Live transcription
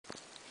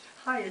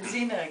Hi, it's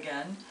Zina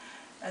again,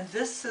 and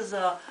this is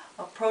a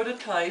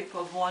prototype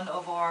of one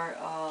of our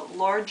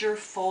larger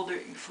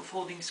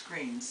folding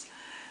screens.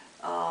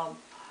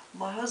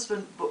 My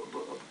husband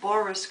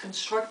Boris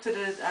constructed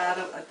it out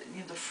of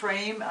the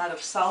frame out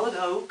of solid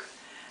oak,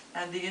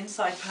 and the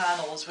inside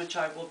panels, which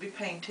I will be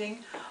painting,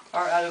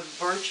 are out of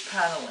birch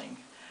paneling.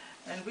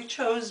 And we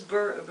chose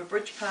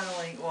birch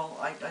paneling. Well,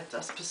 I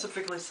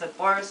specifically said,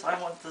 Boris, I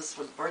want this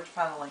with birch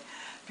paneling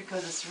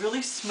because it's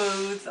really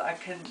smooth. I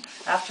can,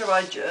 after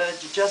I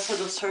gesso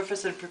the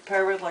surface and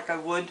prepare it like I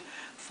would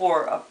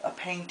for a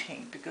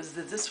painting, because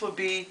this would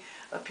be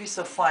a piece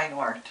of fine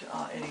art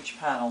in each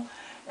panel.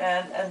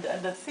 And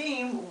the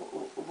theme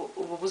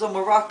was a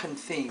Moroccan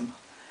theme.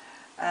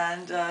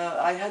 And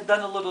I had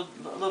done a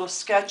little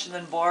sketch, and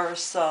then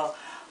Boris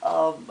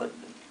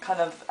kind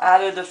of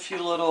added a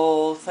few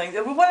little things.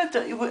 We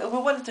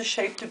wanted the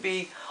shape to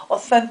be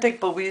authentic,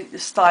 but we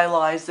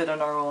stylized it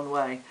in our own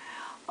way.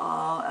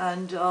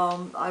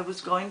 I was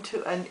going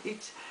to, and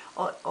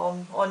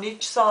on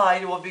each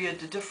side will be a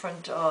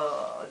different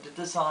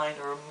design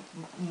or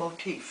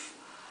motif.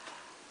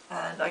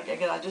 And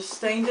again, I just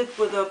stained it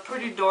with a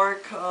pretty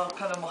dark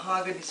kind of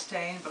mahogany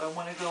stain, but I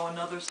want to go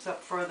another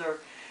step further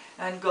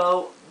and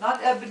go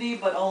not ebony,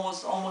 but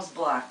almost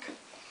black.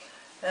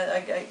 And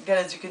again,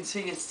 as you can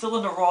see, it's still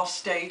in a raw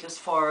state as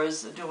far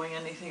as doing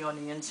anything on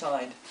the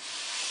inside.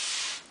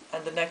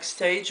 And the next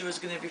stage was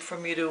going to be for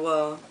me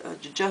to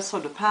gesso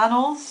the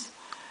panels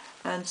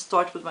and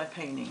start with my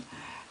painting.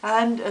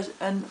 And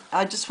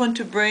I just want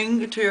to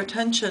bring to your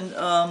attention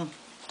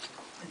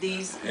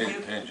these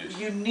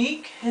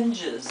unique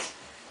hinges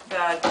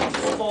that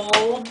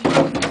fold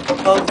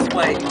both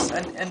ways.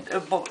 And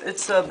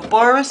it's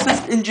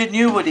Borys's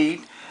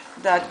ingenuity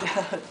that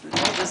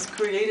just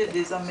created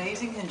these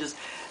amazing hinges.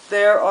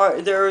 There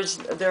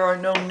are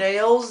no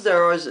nails.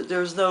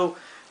 There's no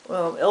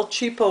El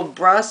Cheapo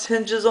brass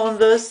hinges on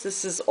this.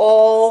 This is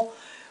all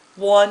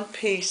one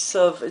piece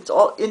of. It's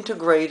all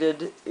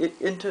integrated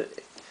into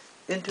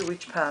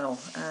each panel,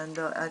 and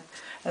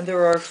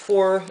there are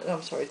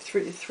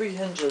three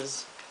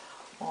hinges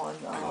on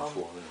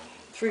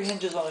three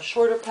hinges on the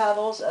shorter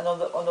panels, and on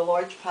the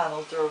large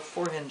panels there are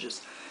 4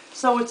 hinges.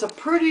 So it's a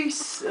pretty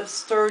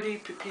sturdy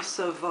piece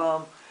of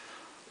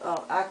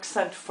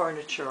accent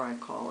furniture, I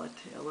call it.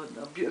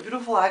 A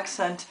beautiful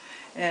accent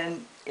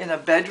in a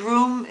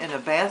bedroom, in a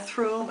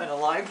bathroom, in a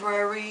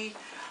library.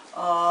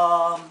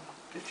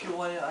 If you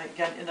want to,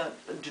 again, in a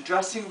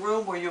dressing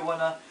room where you want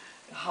to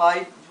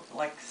hide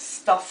like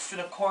stuff in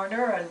a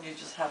corner, and you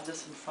just have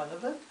this in front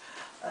of it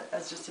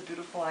as just a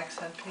beautiful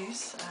accent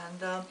piece.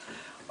 And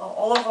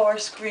all of our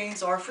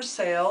screens are for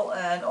sale,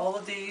 and all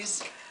of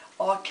these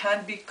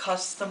can be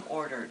custom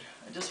ordered.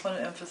 I just want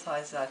to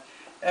emphasize that,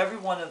 every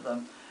one of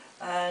them.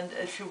 And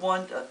if you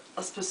want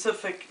a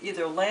specific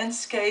either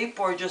landscape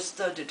or just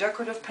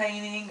decorative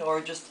painting or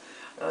just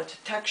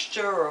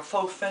texture or a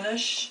faux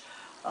finish,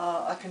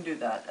 I can do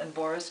that. And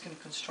Boris can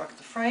construct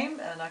the frame,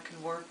 and I can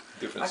work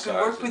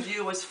with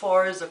you as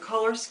far as a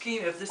color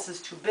scheme. If this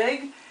is too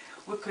big,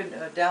 we could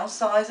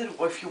downsize it,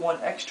 or if you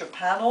want extra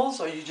panels,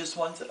 or you just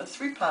want a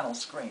 3-panel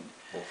screen.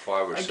 Or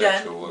 5 or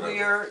 6 or whatever.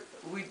 Again,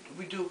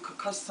 we do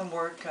custom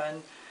work,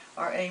 and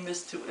our aim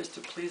is to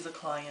please the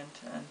client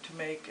and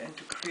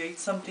to create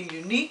something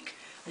unique,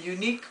 a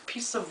unique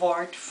piece of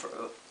art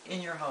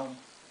in your home.